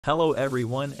Hello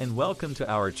everyone and welcome to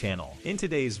our channel. In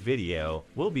today's video,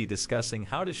 we'll be discussing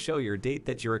how to show your date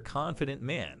that you're a confident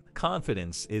man.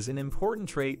 Confidence is an important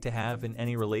trait to have in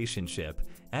any relationship,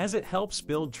 as it helps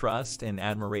build trust and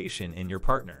admiration in your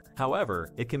partner.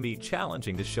 However, it can be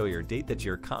challenging to show your date that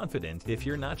you're confident if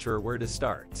you're not sure where to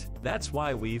start. That's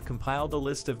why we've compiled a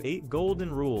list of 8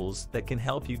 golden rules that can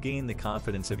help you gain the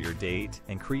confidence of your date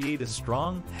and create a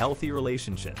strong, healthy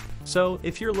relationship. So,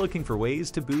 if you're looking for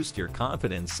ways to boost your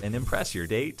confidence and impress your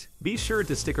date, be sure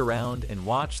to stick around and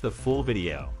watch the full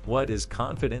video. What is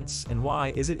confidence and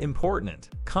why is it important?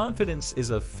 Confidence is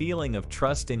a feeling of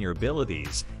trust in your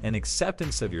abilities and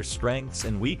acceptance of your strengths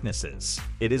and weaknesses.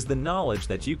 It is the knowledge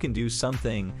that you can do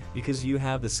something because you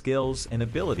have the skills and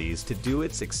abilities to do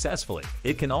it successfully.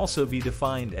 It can also be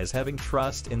defined as having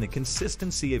trust in the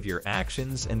consistency of your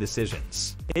actions and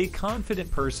decisions. A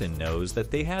confident person knows that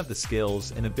they have the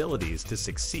skills and abilities to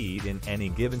succeed in any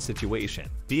given situation.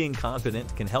 Being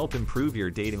confident can help improve your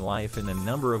dating life in a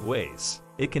number of ways.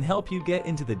 It can help you get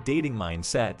into the dating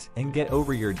mindset and get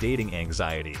over your dating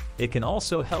anxiety. It can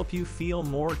also help you feel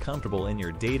more comfortable in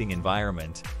your dating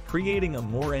environment, creating a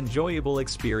more enjoyable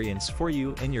experience for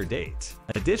you and your date.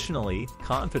 Additionally,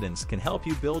 confidence can help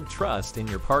you build trust in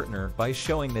your partner by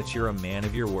showing that you're a man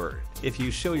of your word. If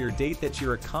you show your date that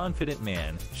you're a confident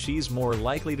man, she's more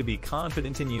likely to be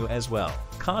confident in you as well.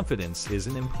 Confidence is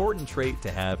an important trait to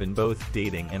have in both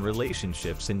dating and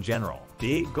relationships in general.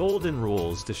 The 8 golden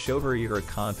rules to show her you're a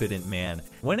confident man.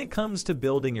 When it comes to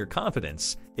building your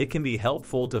confidence, it can be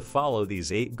helpful to follow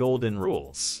these 8 golden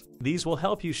rules. These will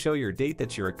help you show your date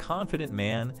that you're a confident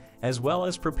man, as well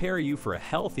as prepare you for a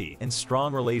healthy and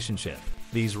strong relationship.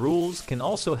 These rules can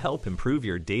also help improve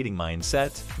your dating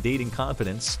mindset, dating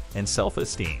confidence, and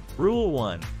self-esteem. Rule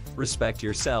 1. Respect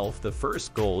yourself. The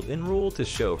first golden rule to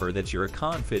show her that you're a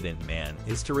confident man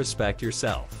is to respect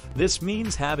yourself. This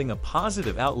means having a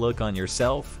positive outlook on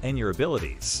yourself and your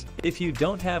abilities. If you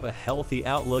don't have a healthy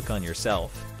outlook on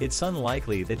yourself, it's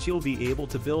unlikely that you'll be able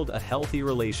to build a healthy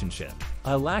relationship.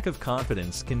 A lack of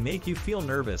confidence can make you feel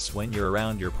nervous when you're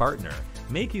around your partner,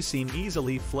 make you seem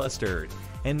easily flustered,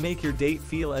 and make your date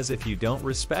feel as if you don't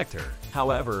respect her.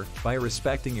 However, by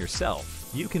respecting yourself,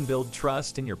 you can build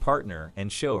trust in your partner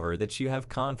and show her that you have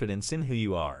confidence in who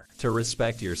you are. To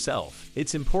respect yourself,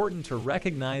 it's important to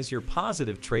recognize your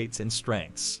positive traits and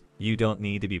strengths. You don't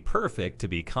need to be perfect to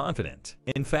be confident.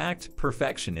 In fact,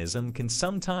 perfectionism can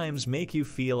sometimes make you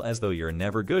feel as though you're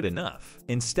never good enough.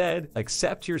 Instead,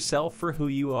 accept yourself for who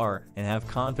you are and have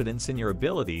confidence in your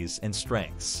abilities and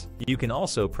strengths. You can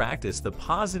also practice the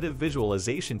positive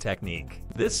visualization technique.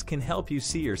 This can help you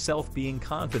see yourself being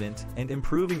confident and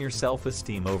improving your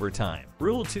self-esteem over time.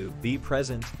 Rule 2. Be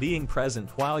present. Being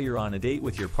present while you're on a date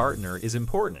with your partner is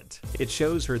important. It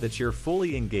shows her that you're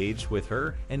fully engaged with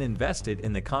her and invested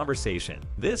in the conversation.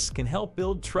 This can help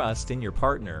build trust in your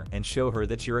partner and show her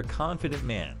that you're a confident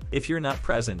man. If you're not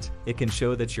present, it can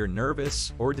show that you're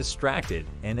nervous or distracted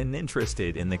and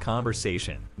uninterested in the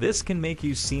conversation. This can make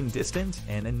you seem distant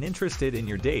and uninterested in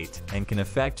your date and can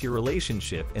affect your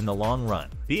relationship in the long run.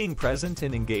 Being present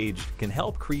and engaged can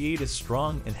help create a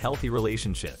strong and healthy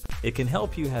relationship. It can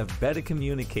help you have better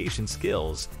communication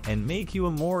skills and make you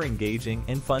a more engaging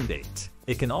and fun date.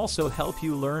 It can also help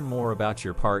you learn more about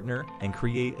your partner and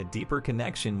create a deeper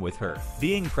connection with her.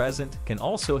 Being present can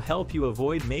also help you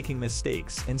avoid making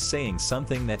mistakes and saying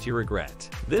something that you regret.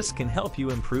 This can help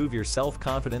you improve your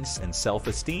self-confidence and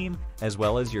self-esteem, as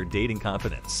well as your dating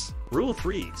confidence. Rule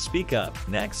 3. Speak up.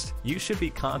 Next, you should be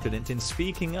confident in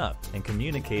speaking up and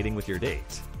communicating with your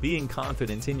date. Being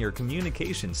confident in your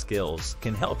communication skills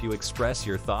can help you express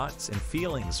your thoughts and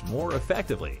feelings more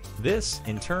effectively. This,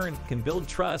 in turn, can build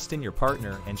trust in your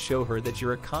partner and show her that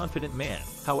you're a confident man.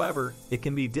 However, it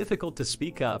can be difficult to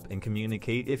speak up and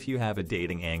communicate if you have a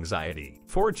dating anxiety.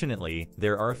 Fortunately,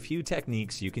 there are a few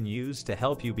techniques you can use to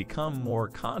help you become more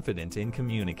confident in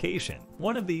communication.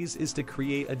 One of these is to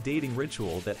create a dating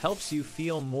ritual that helps you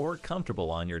feel more comfortable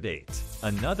on your date.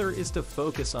 Another is to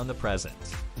focus on the present.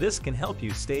 This can help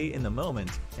you stay in the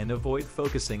moment and avoid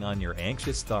focusing on your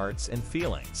anxious thoughts and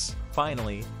feelings.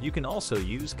 Finally, you can also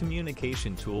use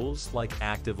communication tools like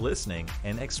active listening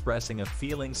and expressing a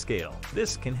feeling scale.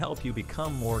 This can help you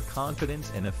become more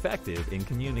confident and effective in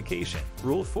communication.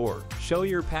 Rule 4. Show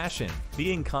your passion.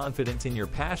 Being confident in your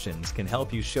passions can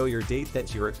help you show your date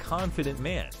that you're a confident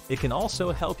man. It can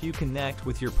also help you connect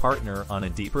with your partner on a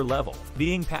deeper level.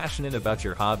 Being passionate about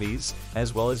your hobbies,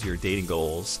 as well as your dating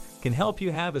goals, can help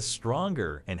you have a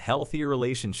stronger and healthier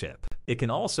relationship. It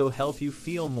can also help you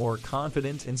feel more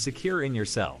confident and secure in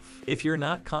yourself. If you're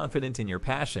not confident in your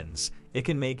passions, it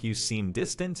can make you seem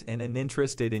distant and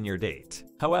uninterested in your date.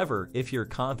 However, if you're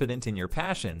confident in your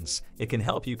passions, it can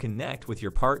help you connect with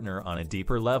your partner on a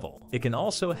deeper level. It can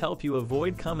also help you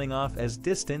avoid coming off as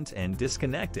distant and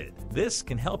disconnected. This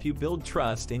can help you build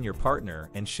trust in your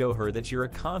partner and show her that you're a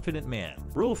confident man.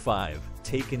 Rule 5.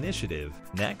 Take initiative.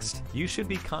 Next, you should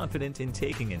be confident in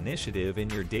taking initiative in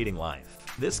your dating life.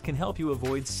 This can help you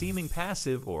avoid seeming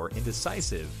passive or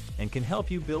indecisive and can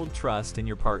help you build trust in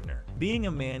your partner. Being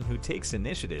a man who takes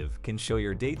initiative can show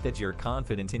your date that you're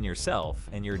confident in yourself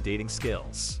and your dating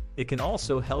skills. It can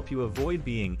also help you avoid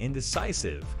being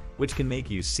indecisive, which can make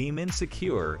you seem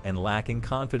insecure and lacking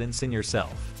confidence in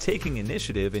yourself. Taking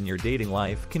initiative in your dating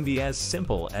life can be as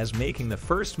simple as making the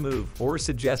first move or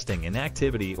suggesting an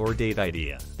activity or date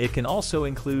idea. It can also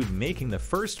include making the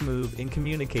first move in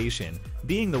communication,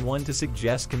 being the one to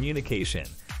suggest communication,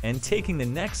 and taking the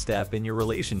next step in your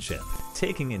relationship.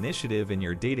 Taking initiative in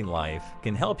your dating life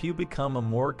can help you become a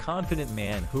more confident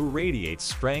man who radiates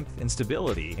strength and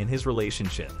stability in his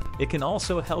relationship. It can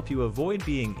also help you avoid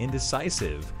being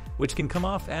indecisive, which can come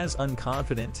off as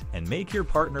unconfident and make your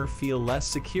partner feel less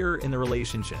secure in the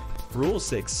relationship. Rule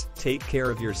 6. Take care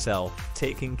of yourself.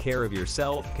 Taking care of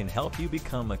yourself can help you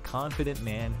become a confident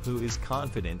man who is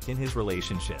confident in his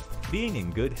relationship. Being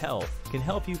in good health can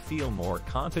help you feel more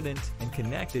confident and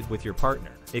connected with your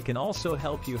partner. It can also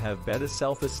help you have better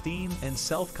self-esteem and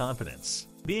self-confidence.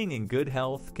 Being in good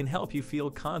health can help you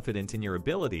feel confident in your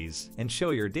abilities and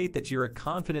show your date that you're a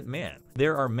confident man.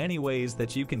 There are many ways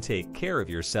that you can take care of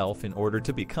yourself in order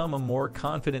to become a more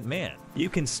confident man. You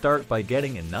can start by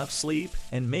getting enough sleep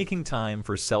and making time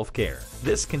for self-care.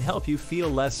 This can help you feel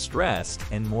less stressed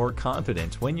and more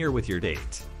confident when you're with your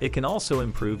date. It can also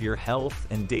improve your health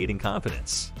and dating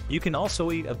confidence. You can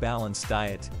also eat a balanced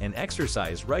diet and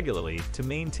exercise regularly to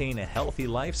maintain a healthy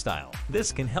lifestyle.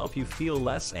 This can help you feel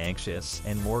less anxious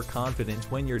and more confident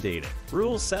when you're dating.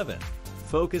 Rule 7.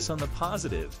 Focus on the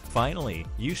positive. Finally,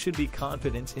 you should be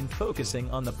confident in focusing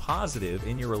on the positive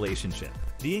in your relationship.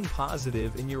 Being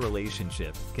positive in your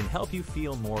relationship can help you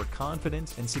feel more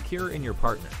confident and secure in your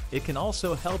partner. It can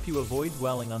also help you avoid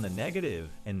dwelling on the negative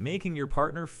and making your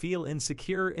partner feel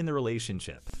insecure in the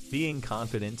relationship. Being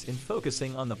confident in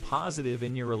focusing on the positive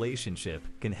in your relationship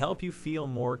can help you feel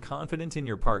more confident in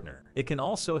your partner. It can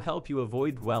also help you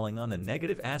avoid dwelling on the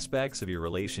negative aspects of your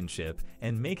relationship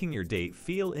and making your date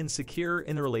feel insecure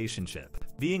in the relationship.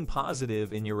 Being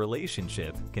positive in your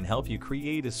relationship can help you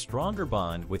create a stronger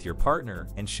bond with your partner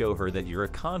and show her that you're a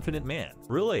confident man.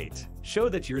 Rule 8. Show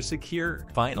that you're secure.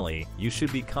 Finally, you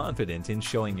should be confident in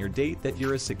showing your date that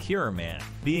you're a secure man.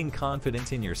 Being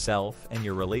confident in yourself and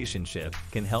your relationship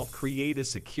can help create a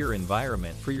secure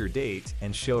environment for your date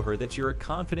and show her that you're a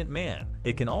confident man.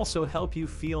 It can also help you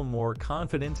feel more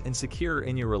confident and secure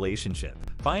in your relationship.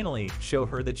 Finally, show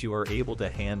her that you are able to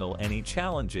handle any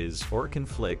challenges or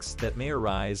conflicts that may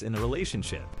arise in the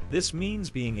relationship. This means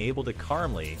being able to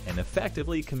calmly and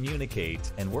effectively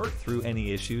communicate and work through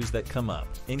any issues that come up.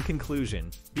 In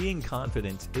conclusion, being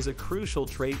confident is a crucial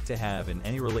trait to have in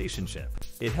any relationship.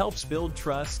 It helps build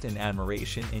trust and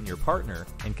admiration in your partner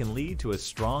and can lead to a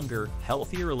stronger,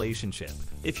 healthier relationship.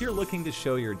 If you're looking to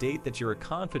show your date that you're a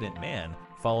confident man,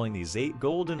 following these 8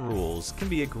 golden rules can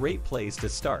be a great place to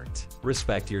start.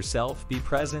 Respect yourself, be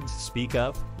present, speak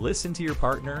up, listen to your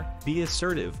partner, be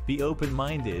assertive, be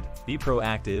open-minded, be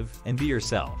proactive, and be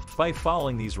yourself. By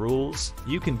following these rules,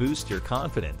 you can boost your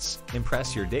confidence,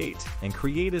 impress your date, and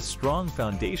create a strong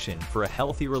foundation for a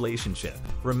healthy relationship.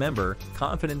 Remember,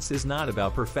 confidence is not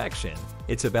about perfection.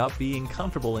 It's about being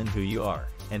comfortable in who you are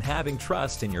and having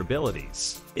trust in your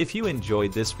abilities. If you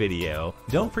enjoyed this video,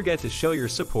 don't forget to show your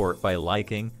support by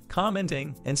liking,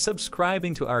 commenting, and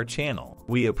subscribing to our channel.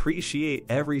 We appreciate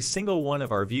every single one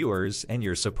of our viewers, and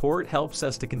your support helps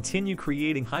us to continue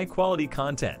creating high-quality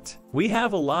content. We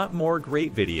have a lot more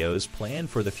great videos planned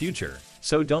for the future,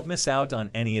 so don't miss out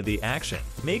on any of the action.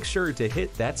 Make sure to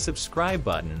hit that subscribe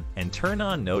button and turn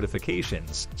on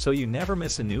notifications so you never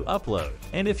miss a new upload.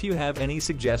 And if you have any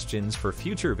suggestions for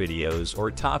future videos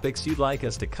or topics you'd like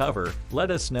us to cover,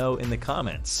 let us know in the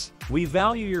comments. We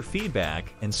value your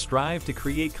feedback and strive to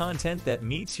create content that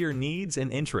meets your needs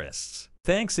and interests.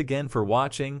 Thanks again for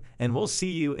watching, and we'll see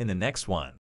you in the next one.